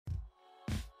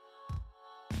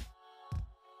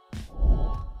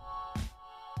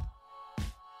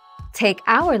Take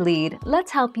our lead, let's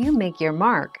help you make your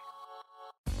mark.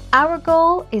 Our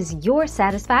goal is your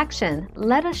satisfaction.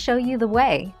 Let us show you the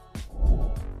way.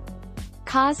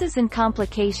 Causes and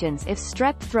complications. If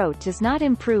strep throat does not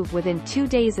improve within 2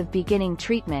 days of beginning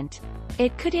treatment,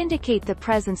 it could indicate the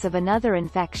presence of another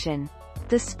infection,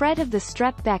 the spread of the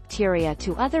strep bacteria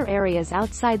to other areas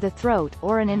outside the throat,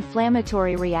 or an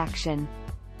inflammatory reaction.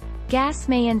 Gas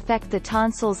may infect the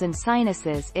tonsils and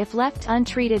sinuses if left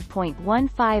untreated. 15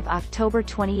 October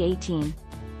 2018.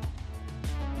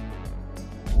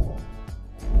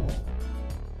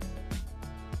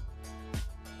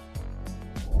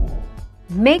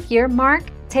 Make your mark,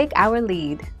 take our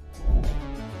lead.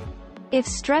 If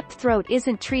strep throat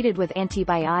isn't treated with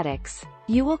antibiotics,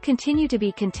 you will continue to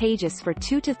be contagious for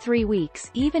 2 to 3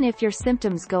 weeks even if your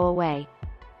symptoms go away.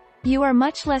 You are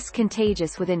much less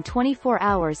contagious within 24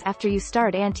 hours after you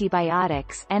start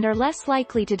antibiotics and are less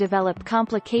likely to develop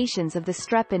complications of the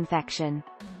strep infection.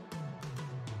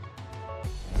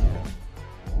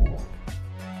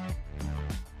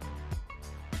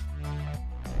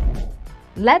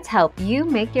 Let's help you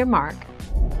make your mark.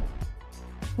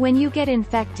 When you get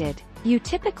infected, you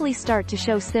typically start to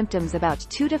show symptoms about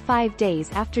 2 to 5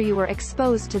 days after you were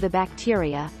exposed to the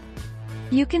bacteria.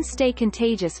 You can stay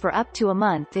contagious for up to a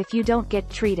month if you don't get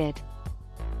treated.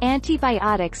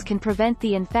 Antibiotics can prevent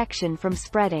the infection from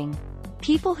spreading.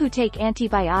 People who take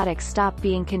antibiotics stop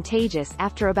being contagious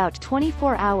after about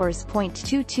 24 hours.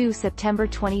 22 September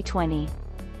 2020.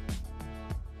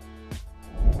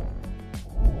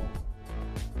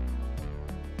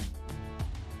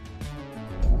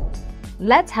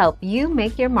 Let's help you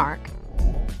make your mark.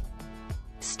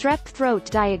 Strep throat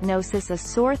diagnosis: a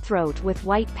sore throat with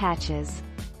white patches,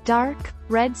 dark,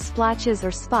 red splotches or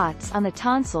spots on the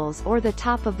tonsils or the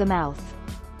top of the mouth.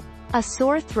 A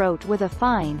sore throat with a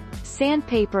fine,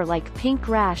 sandpaper-like pink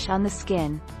rash on the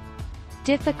skin.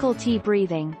 Difficulty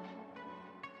breathing.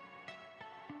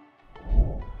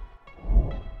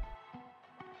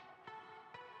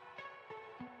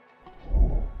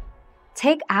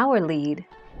 Take our lead.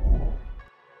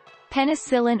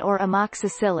 Penicillin or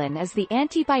amoxicillin is the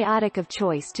antibiotic of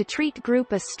choice to treat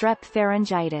group A strep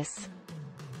pharyngitis.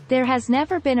 There has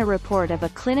never been a report of a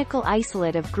clinical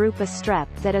isolate of group A strep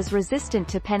that is resistant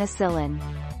to penicillin.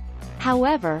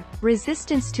 However,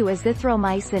 resistance to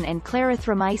azithromycin and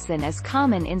clarithromycin is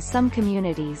common in some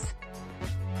communities.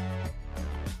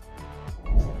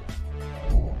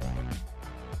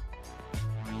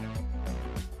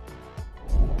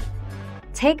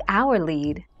 Take our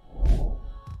lead.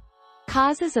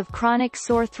 Causes of chronic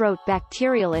sore throat: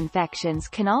 bacterial infections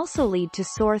can also lead to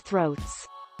sore throats.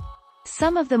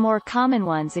 Some of the more common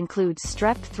ones include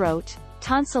strep throat,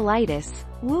 tonsillitis,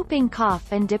 whooping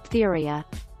cough and diphtheria.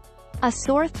 A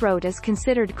sore throat is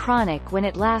considered chronic when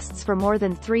it lasts for more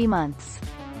than 3 months.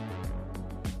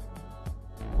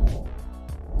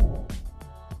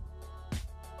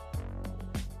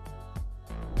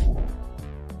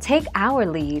 Take our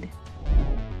lead.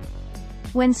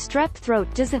 When strep throat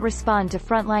doesn't respond to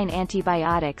frontline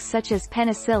antibiotics such as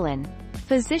penicillin,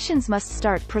 physicians must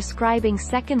start prescribing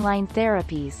second-line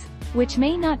therapies, which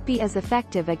may not be as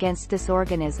effective against this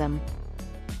organism.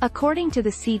 According to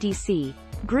the CDC,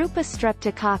 group A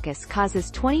streptococcus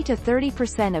causes 20 to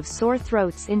 30% of sore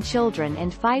throats in children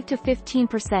and 5 to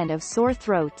 15% of sore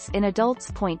throats in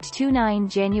adults. 29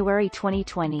 January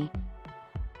 2020.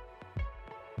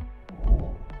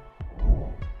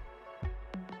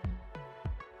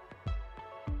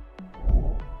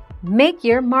 Make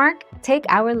your mark, take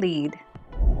our lead.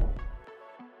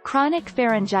 Chronic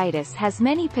pharyngitis has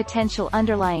many potential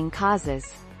underlying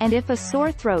causes, and if a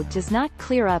sore throat does not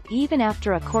clear up even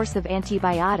after a course of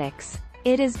antibiotics,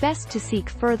 it is best to seek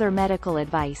further medical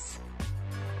advice.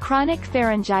 Chronic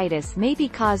pharyngitis may be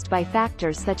caused by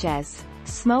factors such as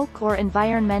smoke or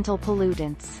environmental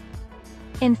pollutants.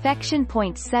 Infection.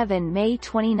 7 May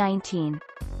 2019.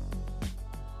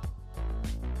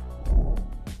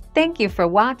 Thank you for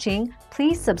watching.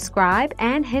 Please subscribe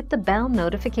and hit the bell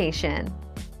notification.